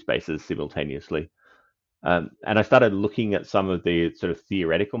into two spaces simultaneously. And I started looking at some of the sort of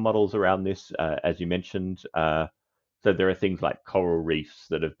theoretical models around this, as you mentioned. So there are things like coral reefs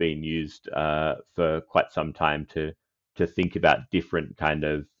that have been used for quite some time to think about different kind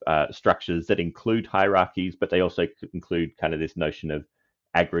of structures that include hierarchies, but they also include kind of this notion of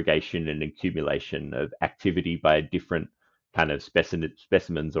aggregation and accumulation of activity by different kind of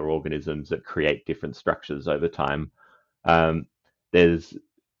specimens or organisms that create different structures over time. There's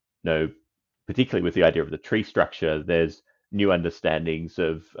particularly with the idea of the tree structure, there's new understandings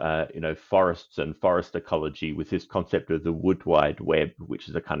of forests and forest ecology with this concept of the wood wide web, which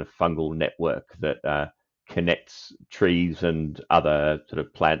is a kind of fungal network that connects trees and other sort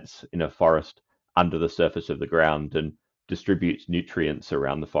of plants in a forest under the surface of the ground, and distributes nutrients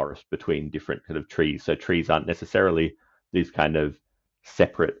around the forest between different kind of trees. So trees aren't necessarily these kind of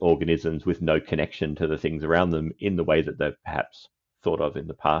separate organisms with no connection to the things around them in the way that they're perhaps thought of in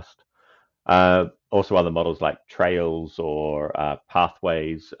the past. Also other models like trails or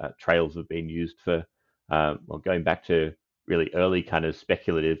pathways. Trails have been used for, going back to really early kind of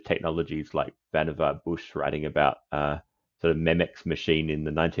speculative technologies like Vannevar Bush writing about sort of Memex machine in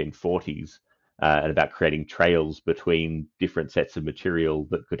the 1940s, and about creating trails between different sets of material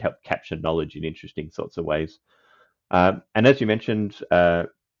that could help capture knowledge in interesting sorts of ways. And as you mentioned,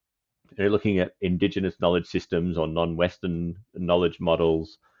 looking at Indigenous knowledge systems or non-Western knowledge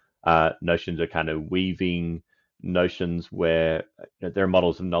models, notions of kind of weaving, notions where there are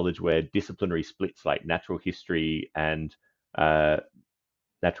models of knowledge where disciplinary splits like uh, natural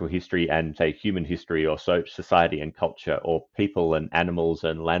history and say human history or society and culture or people and animals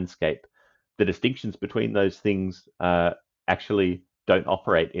and landscape, the distinctions between those things actually don't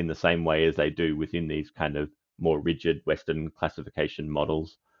operate in the same way as they do within these kind of more rigid Western classification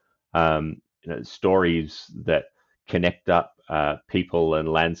models. Stories that connect up people and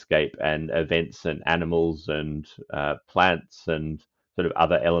landscape and events and animals and plants and sort of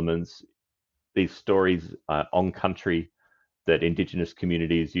other elements. These stories on country that Indigenous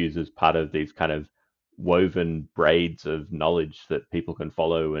communities use as part of these kind of woven braids of knowledge that people can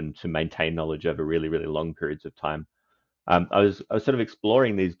follow and to maintain knowledge over really, really long periods of time. I was sort of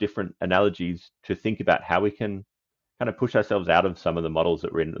exploring these different analogies to think about how we can kind of push ourselves out of some of the models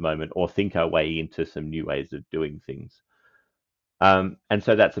that we're in at the moment or think our way into some new ways of doing things. And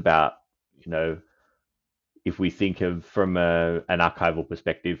so that's about, if we think of from an archival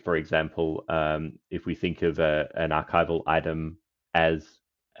perspective, for example, if we think of an archival item as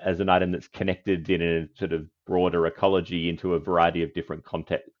an item that's connected in a sort of broader ecology into a variety of different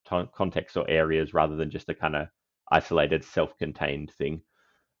contexts or areas rather than just a kind of isolated self-contained thing.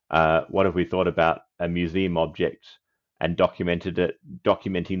 What have we thought about a museum object and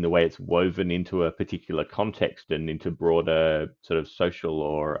documenting the way it's woven into a particular context and into broader sort of social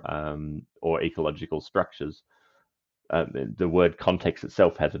or ecological structures? The word context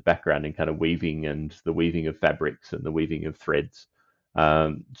itself has a background in kind of weaving and the weaving of fabrics and the weaving of threads.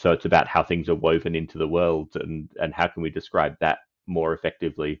 So it's about how things are woven into the world and how can we describe that more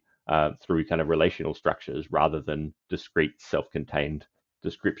effectively through kind of relational structures rather than discrete self-contained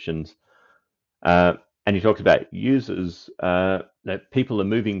descriptions. And you talked about users, that people are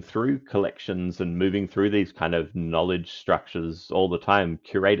moving through collections and moving through these kind of knowledge structures all the time.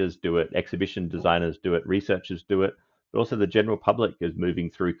 Curators do it, exhibition designers do it, researchers do it, but also the general public is moving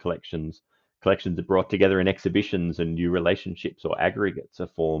through collections. Collections are brought together in exhibitions and new relationships or aggregates are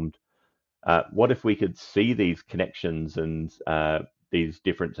formed. What if we could see these connections and these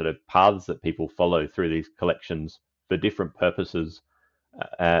different sort of paths that people follow through these collections for different purposes?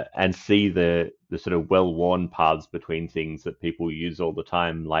 And see the sort of well-worn paths between things that people use all the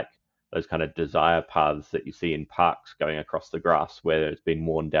time, like those kind of desire paths that you see in parks going across the grass where it's been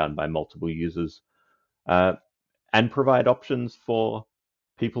worn down by multiple users, and provide options for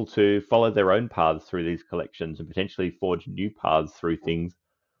people to follow their own paths through these collections and potentially forge new paths through things,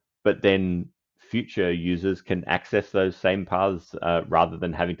 but then future users can access those same paths rather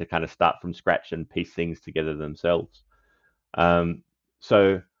than having to kind of start from scratch and piece things together themselves.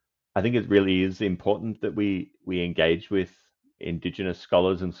 So I think it really is important that we engage with Indigenous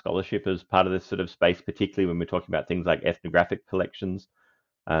scholars and scholarship as part of this sort of space, particularly when we're talking about things like ethnographic collections.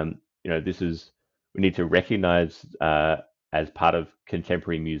 We need to recognize as part of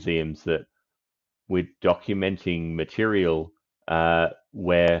contemporary museums that we're documenting material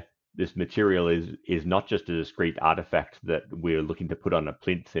where this material is not just a discrete artifact that we're looking to put on a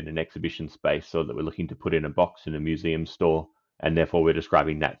plinth in an exhibition space or that we're looking to put in a box in a museum store, and therefore we're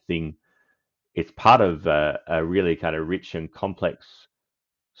describing that thing. It's part of a really kind of rich and complex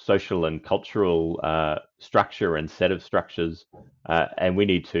social and cultural structure and set of structures, and we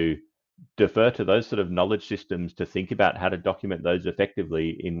need to defer to those sort of knowledge systems to think about how to document those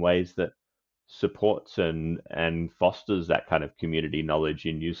effectively in ways that supports and fosters that kind of community knowledge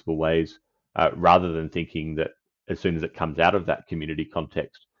in useful ways, rather than thinking that as soon as it comes out of that community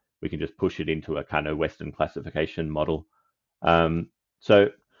context, we can just push it into a kind of Western classification model. So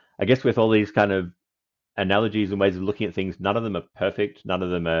I guess with all these kind of analogies and ways of looking at things, none of them are perfect. None of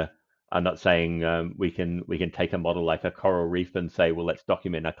them are. I'm not saying we can take a model like a coral reef and say, well, let's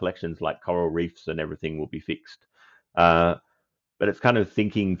document our collections like coral reefs and everything will be fixed. But it's kind of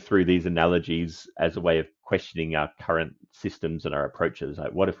thinking through these analogies as a way of questioning our current systems and our approaches.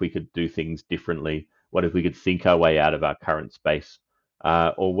 Like, what if we could do things differently? What if we could think our way out of our current space?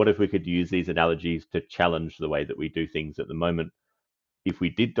 Or what if we could use these analogies to challenge the way that we do things at the moment? If we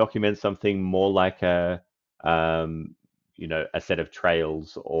did document something more like a set of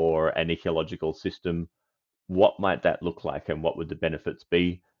trails or an ecological system, what might that look like and what would the benefits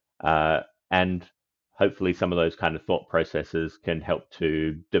be? And hopefully some of those kind of thought processes can help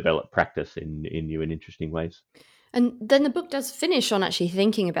to develop practice in new and interesting ways. And then the book does finish on actually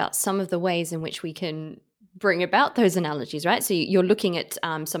thinking about some of the ways in which we can bring about those analogies, right? So you're looking at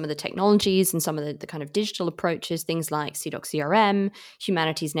some of the technologies and some of the kind of digital approaches, things like CDOC CRM,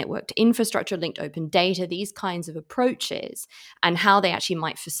 humanities networked infrastructure, linked open data, these kinds of approaches, and how they actually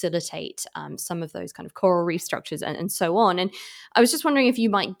might facilitate some of those kind of coral reef structures and so on. And I was just wondering if you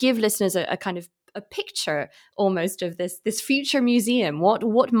might give listeners a kind of a picture almost of this future museum.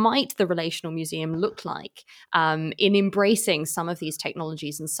 What might the Relational Museum look like in embracing some of these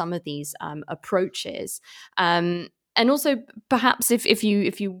technologies and some of these approaches? And also, perhaps if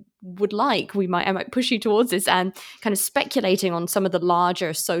you would like, I might push you towards this and kind of speculating on some of the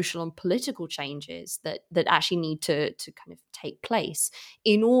larger social and political changes that actually need to kind of take place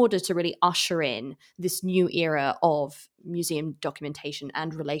in order to really usher in this new era of museum documentation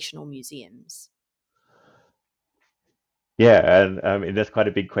and relational museums. Yeah, and that's quite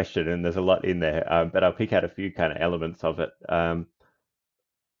a big question, and there's a lot in there. But I'll pick out a few kind of elements of it.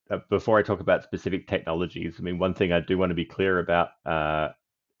 Before I talk about specific technologies, I mean, one thing I do want to be clear about,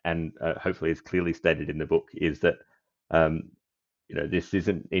 and hopefully is clearly stated in the book, is that this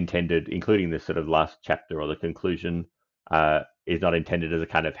isn't intended, including this sort of last chapter or the conclusion, is not intended as a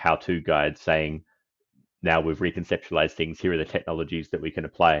kind of how-to guide saying, now we've reconceptualized things, here are the technologies that we can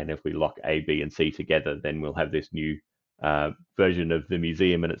apply, and if we lock A, B, and C together, then we'll have this new version of the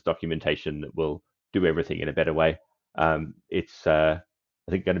museum and its documentation that will do everything in a better way. It's, I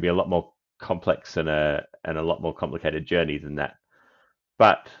think, going to be a lot more complex and a lot more complicated journey than that.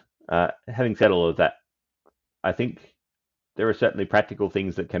 But having said all of that, I think there are certainly practical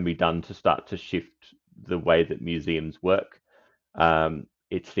things that can be done to start to shift the way that museums work.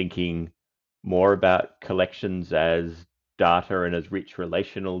 It's thinking more about collections as data and as rich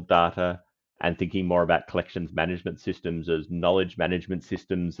relational data, and thinking more about collections management systems as knowledge management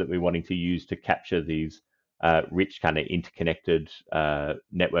systems that we're wanting to use to capture these rich kind of interconnected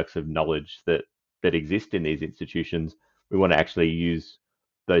networks of knowledge that exist in these institutions. We want to actually use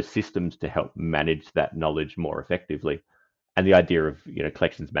those systems to help manage that knowledge more effectively. And the idea of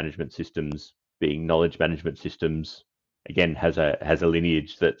collections management systems being knowledge management systems, again, has a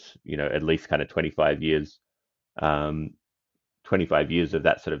lineage that's at least kind of 25 years 25 years of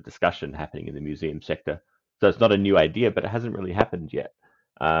that sort of discussion happening in the museum sector. So it's not a new idea, but it hasn't really happened yet.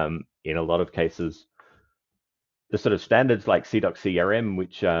 In a lot of cases, the sort of standards like CDOC CRM,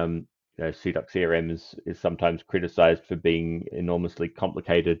 which CDOC CRM is sometimes criticized for being enormously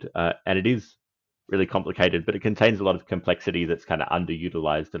complicated, and it is really complicated, but it contains a lot of complexity that's kind of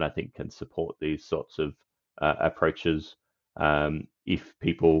underutilized, and I think can support these sorts of approaches if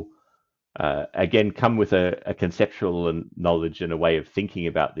people again come with a conceptual and knowledge and a way of thinking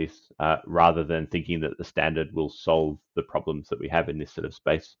about this, rather than thinking that the standard will solve the problems that we have in this sort of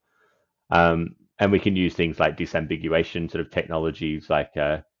space. And we can use things like disambiguation sort of technologies, like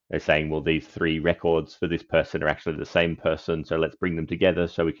they're saying, well, these 3 records for this person are actually the same person, so let's bring them together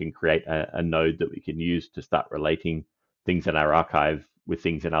so we can create a node that we can use to start relating things in our archive with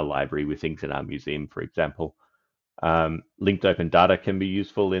things in our library, with things in our museum, for example. Linked open data can be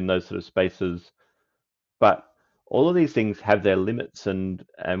useful in those sort of spaces, but all of these things have their limits, and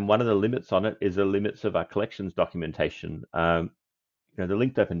one of the limits on it is the limits of our collections documentation. The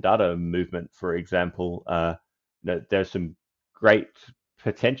linked open data movement, for example, there's some great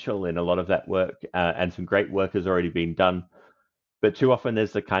potential in a lot of that work, and some great work has already been done, but too often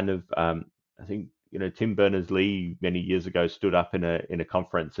there's the kind of I think Tim Berners-Lee many years ago stood up in a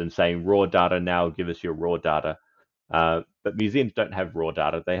conference and saying, raw data now, give us your raw data. But museums don't have raw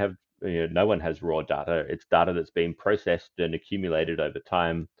data. They have, no one has raw data. It's data that's been processed and accumulated over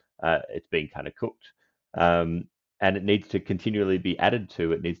time. It's been kind of cooked, and it needs to continually be added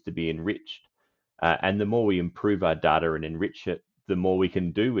to. It needs to be enriched, and the more we improve our data and enrich it, the more we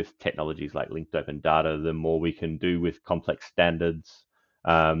can do with technologies like linked open data. The more we can do with complex standards.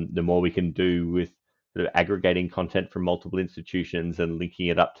 The more we can do with sort of aggregating content from multiple institutions and linking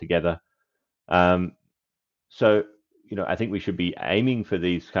it up together. So, I think we should be aiming for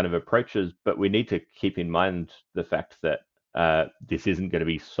these kind of approaches, but we need to keep in mind the fact that this isn't going to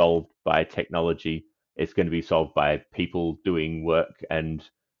be solved by technology. It's going to be solved by people doing work and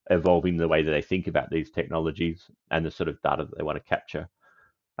evolving the way that they think about these technologies and the sort of data that they want to capture.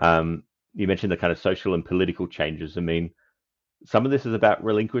 You mentioned the kind of social and political changes. I mean, some of this is about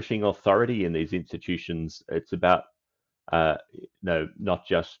relinquishing authority in these institutions. It's about not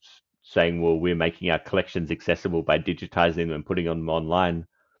just saying, well, we're making our collections accessible by digitizing them and putting them online.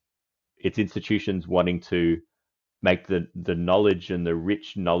 It's institutions wanting to make the knowledge and the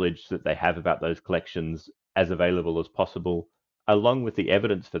rich knowledge that they have about those collections as available as possible, along with the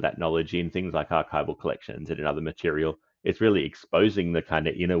evidence for that knowledge in things like archival collections and in other material, it's really exposing the kind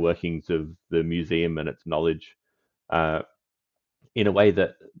of inner workings of the museum and its knowledge in a way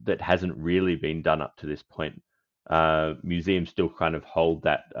that hasn't really been done up to this point. Museums still kind of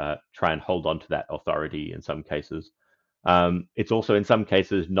try and hold on to that authority in some cases. It's also in some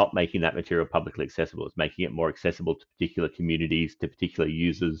cases not making that material publicly accessible. It's making it more accessible to particular communities, to particular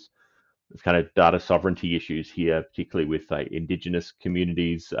users. There's kind of data sovereignty issues here, particularly with indigenous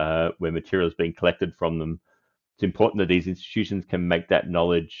communities where material is being collected from them. It's important that these institutions can make that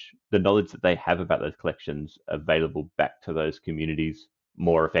knowledge, the knowledge that they have about those collections, available back to those communities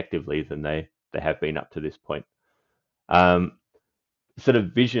more effectively than they have been up to this point. Sort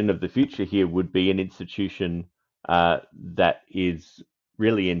of vision of the future here would be an institution that is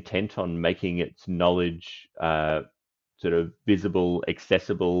really intent on making its knowledge sort of visible,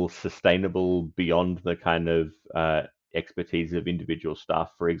 accessible, sustainable beyond the kind of expertise of individual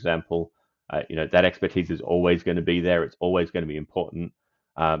staff, for example. That expertise is always going to be there. It's always going to be important.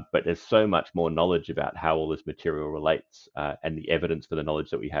 But there's so much more knowledge about how all this material relates and the evidence for the knowledge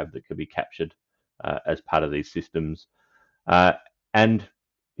that we have that could be captured as part of these systems. And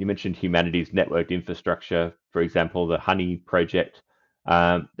you mentioned humanities networked infrastructure, for example, the Honey project.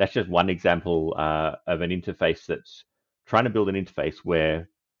 That's just one example of an interface that's trying to build an interface where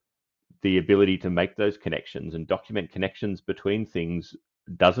the ability to make those connections and document connections between things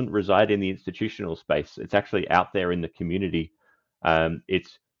doesn't reside in the institutional space. It's actually out there in the community.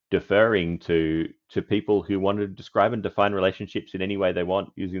 It's deferring to people who want to describe and define relationships in any way they want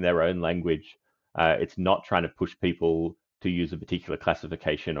using their own language. It's not trying to push people to use a particular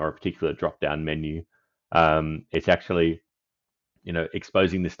classification or a particular drop-down menu. It's actually,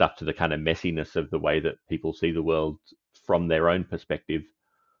 exposing this stuff to the kind of messiness of the way that people see the world from their own perspective.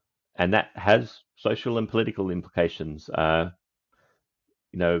 And that has social and political implications.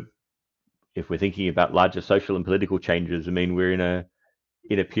 If we're thinking about larger social and political changes, I mean, we're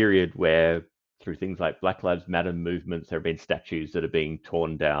in a period where through things like Black Lives Matter movements, there have been statues that are being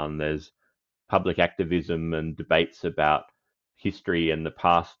torn down. There's public activism and debates about history and the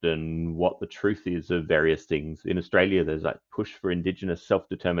past and what the truth is of various things. In Australia, there's like push for Indigenous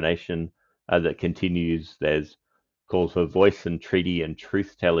self-determination that continues. There's calls for voice and treaty and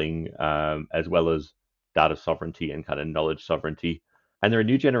truth-telling, as well as data sovereignty and kind of knowledge sovereignty. And there are a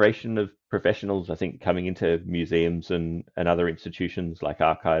new generation of professionals, I think, coming into museums and other institutions like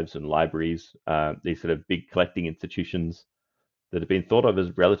archives and libraries, these sort of big collecting institutions that have been thought of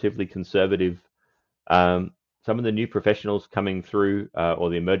as relatively conservative. Some of the new professionals coming through, or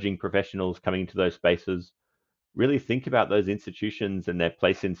the emerging professionals coming into those spaces, really think about those institutions and their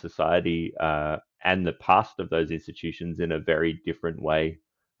place in society and the past of those institutions in a very different way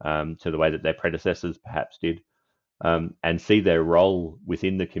to the way that their predecessors perhaps did, and see their role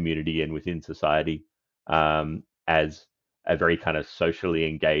within the community and within society as a very kind of socially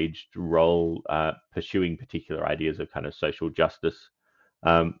engaged role, pursuing particular ideas of kind of social justice.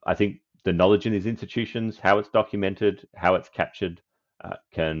 I think the knowledge in these institutions, how it's documented, how it's captured,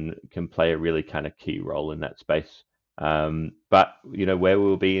 can play a really kind of key role in that space. But where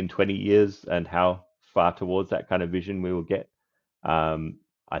we'll be in 20 years and how far towards that kind of vision we will get,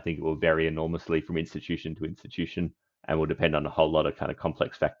 I think it will vary enormously from institution to institution and will depend on a whole lot of kind of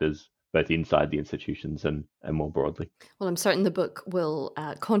complex factors, both inside the institutions and more broadly. Well, I'm certain the book will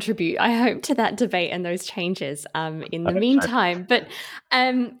contribute, I hope, to that debate and those changes in the meantime. So.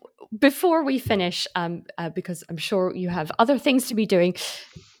 But before we finish, because I'm sure you have other things to be doing,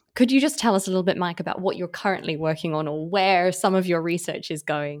 could you just tell us a little bit, Mike, about what you're currently working on or where some of your research is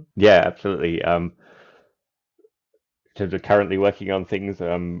going? Yeah, absolutely. In terms of currently working on things,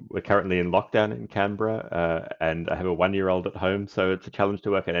 we're currently in lockdown in Canberra, and I have a 1-year-old at home, so it's a challenge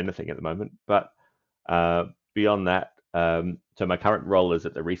to work on anything at the moment. But beyond that, so my current role is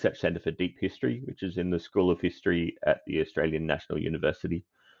at the Research Centre for Deep History, which is in the School of History at the Australian National University.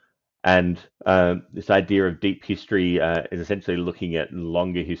 And this idea of deep history is essentially looking at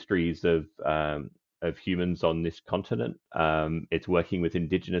longer histories of humans on this continent. It's working with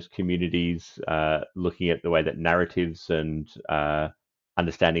Indigenous communities, looking at the way that narratives and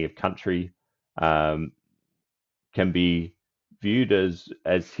understanding of country can be viewed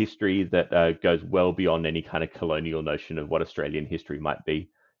as history that goes well beyond any kind of colonial notion of what Australian history might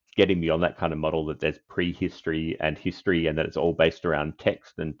be. It's getting beyond that kind of model that there's prehistory and history, and that it's all based around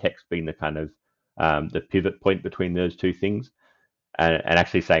text, and text being the kind of the pivot point between those two things. And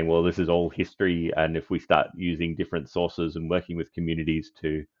actually saying, well, this is all history, and if we start using different sources and working with communities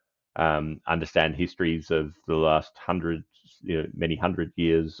to understand histories of the last many hundred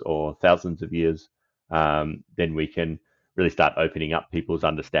years or thousands of years, then we can really start opening up people's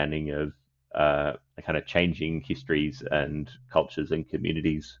understanding kind of changing histories and cultures and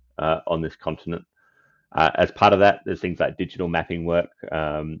communities on this continent. As part of that, there's things like digital mapping work.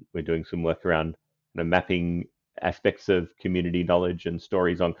 We're doing some work around mapping aspects of community knowledge and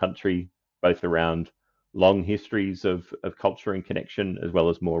stories on country, both around long histories of culture and connection, as well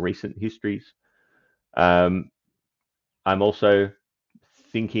as more recent histories. I'm also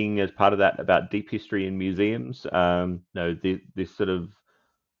thinking as part of that about deep history in museums. This sort of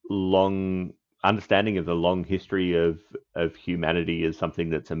long understanding of the long history of humanity is something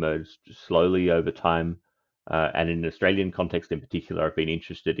that's emerged slowly over time. And in an Australian context in particular, I've been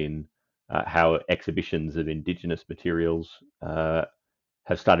interested in how exhibitions of Indigenous materials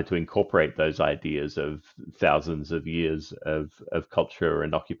have started to incorporate those ideas of thousands of years of culture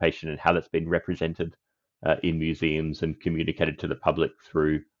and occupation, and how that's been represented in museums and communicated to the public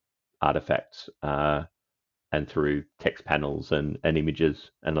through artifacts and through text panels and images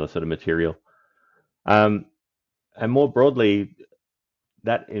and other sort of material. And more broadly,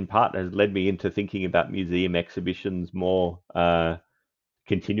 that in part has led me into thinking about museum exhibitions more,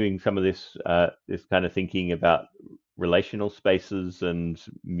 continuing some of this kind of thinking about relational spaces and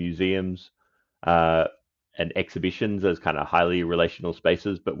museums and exhibitions as kind of highly relational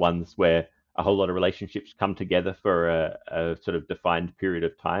spaces, but ones where a whole lot of relationships come together for a sort of defined period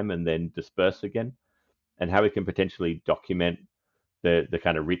of time and then disperse again, and how we can potentially document the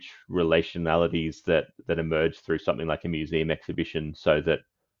kind of rich relationalities that emerge through something like a museum exhibition, so that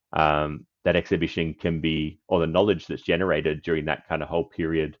that exhibition can be, or the knowledge that's generated during that kind of whole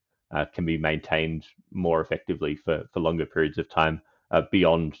period can be maintained more effectively for longer periods of time,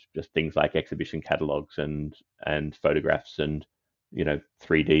 beyond just things like exhibition catalogs and photographs and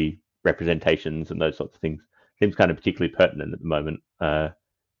 3D representations and those sorts of things. Seems kind of particularly pertinent at the moment,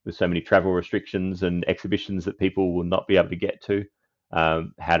 with so many travel restrictions and exhibitions that people will not be able to get to.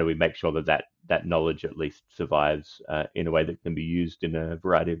 How do we make sure that knowledge at least survives in a way that can be used in a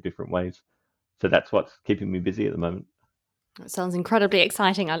variety of different ways? So that's what's keeping me busy at the moment. It sounds incredibly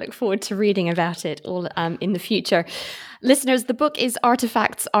exciting. I look forward to reading about it all in the future. Listeners, the book is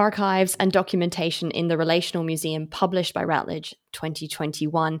Artefacts, Archives and Documentation in the Relational Museum, published by Routledge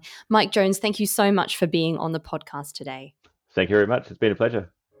 2021. Mike Jones, thank you so much for being on the podcast today. Thank you very much. It's been a pleasure.